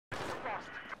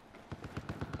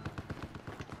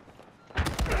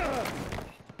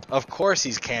Of course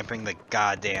he's camping the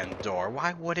goddamn door.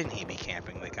 Why wouldn't he be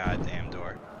camping the goddamn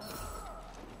door?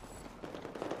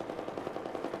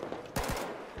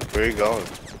 Where are you going?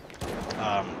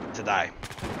 To die.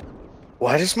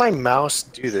 Why does my mouse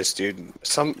do this, dude?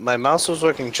 My mouse was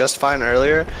working just fine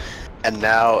earlier, and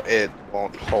now it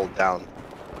won't hold down.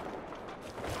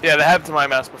 Yeah, that happened to my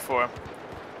mouse before.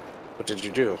 What did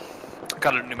you do? I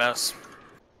got a new mouse.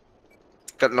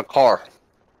 Got in a car.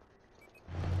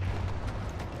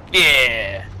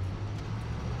 Yeah.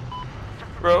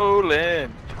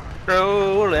 Rolling.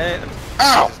 Rolling.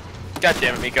 Ow! God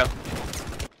damn it, Miko.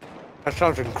 That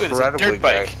sounds Good, it's a incredibly dirt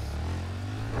bike. gay.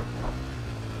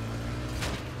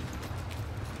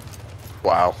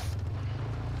 Wow.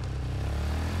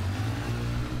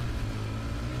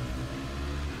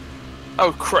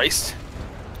 Oh, Christ.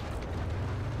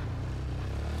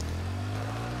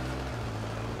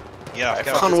 Yeah, I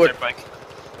go. found this Onward. dirt bike.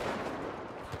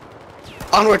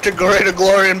 Onward to greater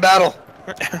glory in battle.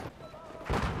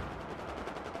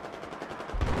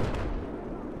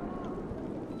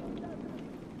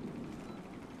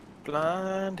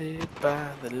 Blinded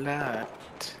by the light.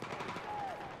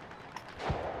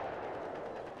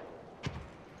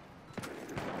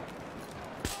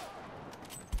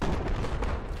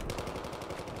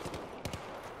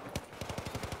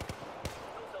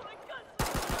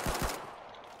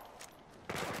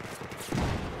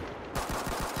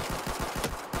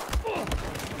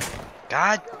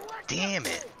 God damn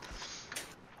it.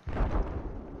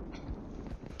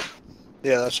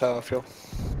 Yeah, that's how I feel.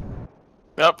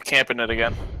 Yep, camping it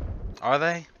again. Are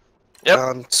they? Yep.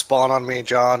 John, spawn on me,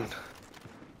 John.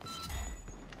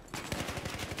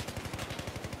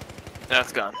 Now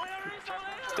it's gone.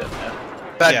 It's dead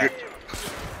now. Bad Yeah.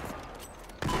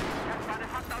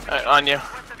 Alright, on you.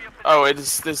 Oh,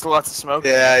 there's lots of smoke.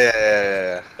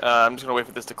 Yeah. I'm just gonna wait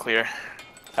for this to clear.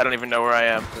 I don't even know where I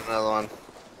am. There's another one.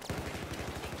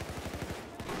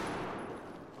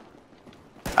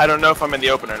 I don't know if I'm in the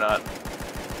open or not.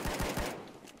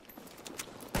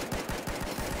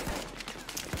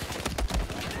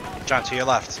 John, to your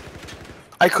left.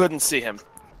 I couldn't see him.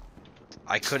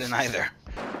 I couldn't either.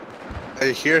 I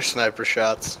hear sniper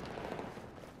shots.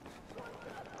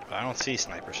 But I don't see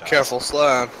sniper shots. Careful, slow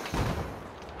down.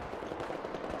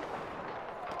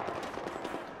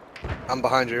 I'm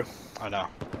behind you. I know.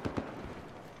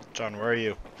 John, where are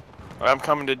you? I'm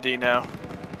coming to D now.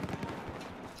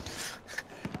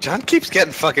 John keeps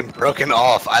getting fucking broken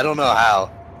off. I don't know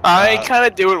how. I kind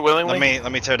of do it willingly.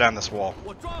 Let me tear down this wall.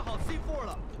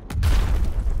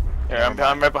 Here,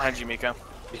 I'm right behind you, Miko.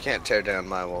 You can't tear down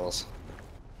my walls.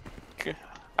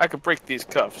 I could break these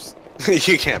cuffs.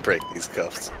 You can't break these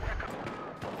cuffs.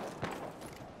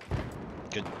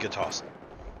 Good toss.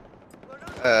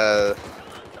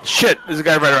 Shit, there's a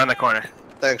guy right around the corner.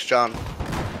 Thanks, John.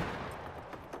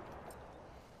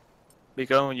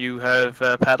 Miko, you have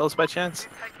paddles by chance?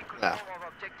 No,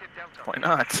 Why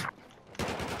not?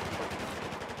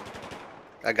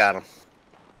 I got him.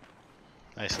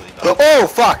 Nicely done. Oh,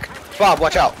 fuck! Bob,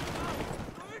 watch out.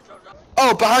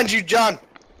 Oh, behind you, John.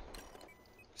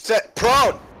 Set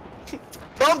prone.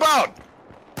 Prone.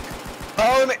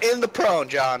 Prone in the prone,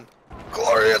 John.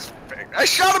 Glorious. I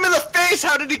shot him in the face.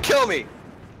 How did he kill me?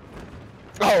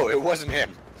 Oh, it wasn't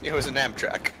him. It was an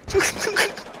Amtrak.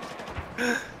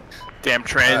 Damn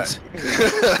trains.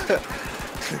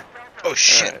 Oh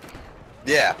shit. Right.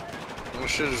 Yeah. Well,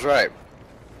 shit is right.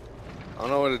 I don't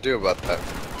know what to do about that.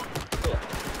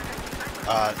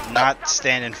 Not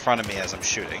stand in front of me as I'm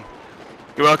shooting.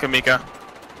 You're welcome, Miko.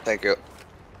 Thank you.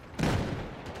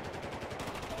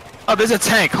 Oh, there's a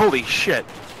tank. Holy shit.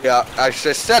 Yeah, I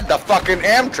just said the fucking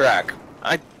Amtrak.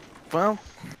 Well,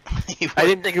 I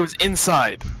didn't think it was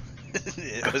inside.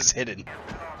 It was hidden.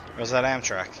 Where's that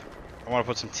Amtrak? I want to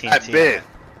put some TNT That on big. it.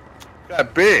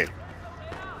 That big.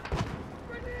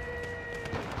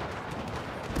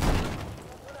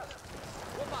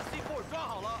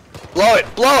 Blow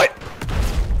it!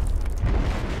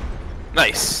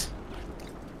 Nice.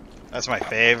 That's my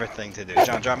favorite thing to do.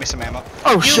 John, drop me some ammo.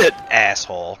 Oh You shit.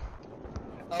 asshole.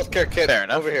 Healthcare kit. Fair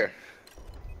enough. Over here.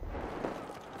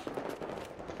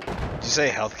 Did you say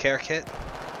healthcare kit?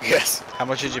 Yes. How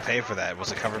much did you pay for that?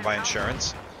 Was it covered by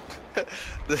insurance?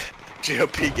 The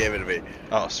GOP gave it to me.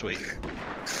 Oh, sweet.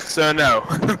 So no.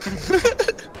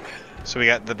 So we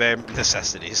got the bare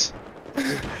necessities.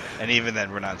 And even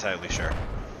then, we're not entirely sure.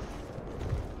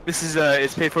 This is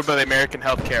it's paid for by the American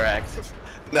Health Care Act.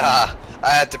 Nah, I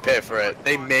had to pay for it.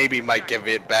 They maybe might give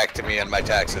it back to me on my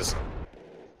taxes.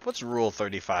 What's Rule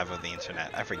 35 of the internet?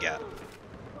 I forget.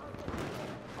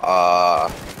 I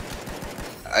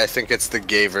think it's the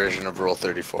gay version of Rule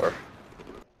 34.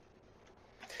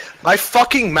 My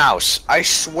fucking mouse, I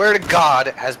swear to God,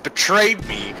 has betrayed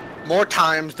me more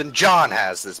times than John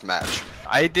has this match.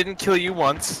 I didn't kill you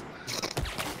once.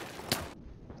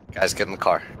 Guys, get in the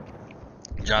car.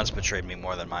 John's betrayed me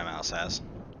more than my mouse has.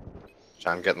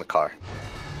 John, get in the car.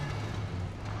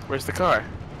 Where's the car?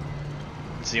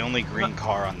 It's the only green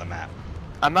car on the map.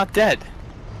 I'm not dead.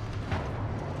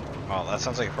 Oh, that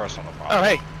sounds like a personal problem. Oh,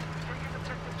 hey.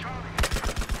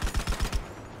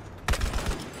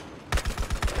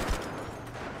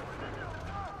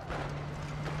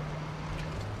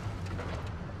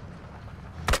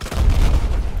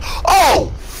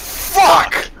 Oh!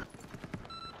 Fuck!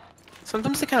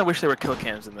 Sometimes I kind of wish there were kill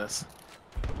cams in this.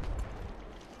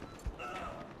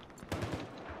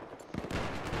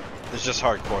 It's just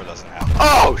hardcore doesn't have.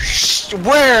 Oh,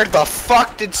 where the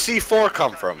fuck did C4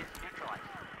 come from?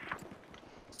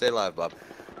 Stay alive, Bob.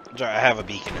 I have a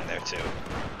beacon in there too.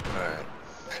 Alright.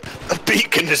 The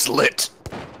beacon is lit.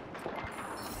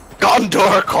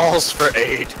 Gondor calls for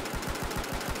aid.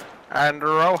 And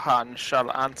Rohan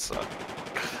shall answer.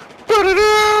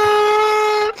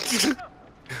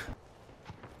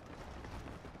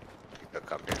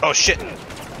 Oh shit!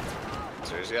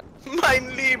 Seriously?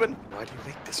 Mein Lieben! Why do you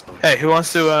make this noise? Hey, who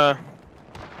wants to,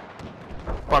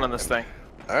 run on this thing?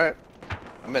 Alright.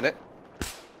 I'm in it.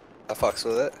 I fucks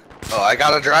with it. Oh, I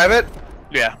gotta drive it?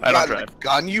 Yeah, I don't drive.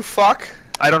 Gun, you fuck?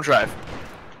 I don't drive.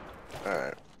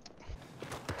 Alright.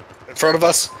 In front of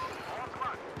us.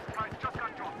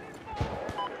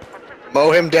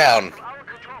 Mow him down.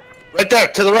 Right there,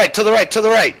 to the right, to the right, to the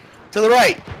right, to the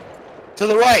right, to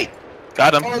the right.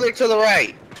 Got him. Farther to the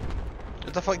right.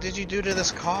 What the fuck did you do to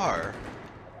this car?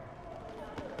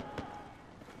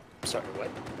 Sorry, what?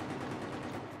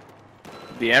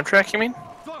 The Amtrak, you mean?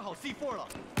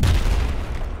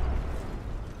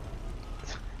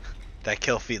 That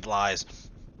kill feed lies.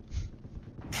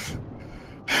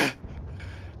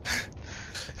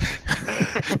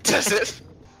 Does it?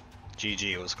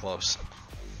 GG, it was close.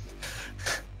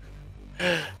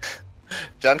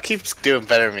 John keeps doing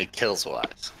better than me kills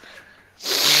wise.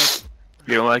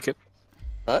 You don't like it?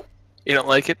 What? You don't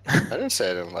like it? I didn't say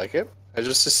I didn't like it. I was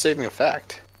just stating a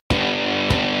fact.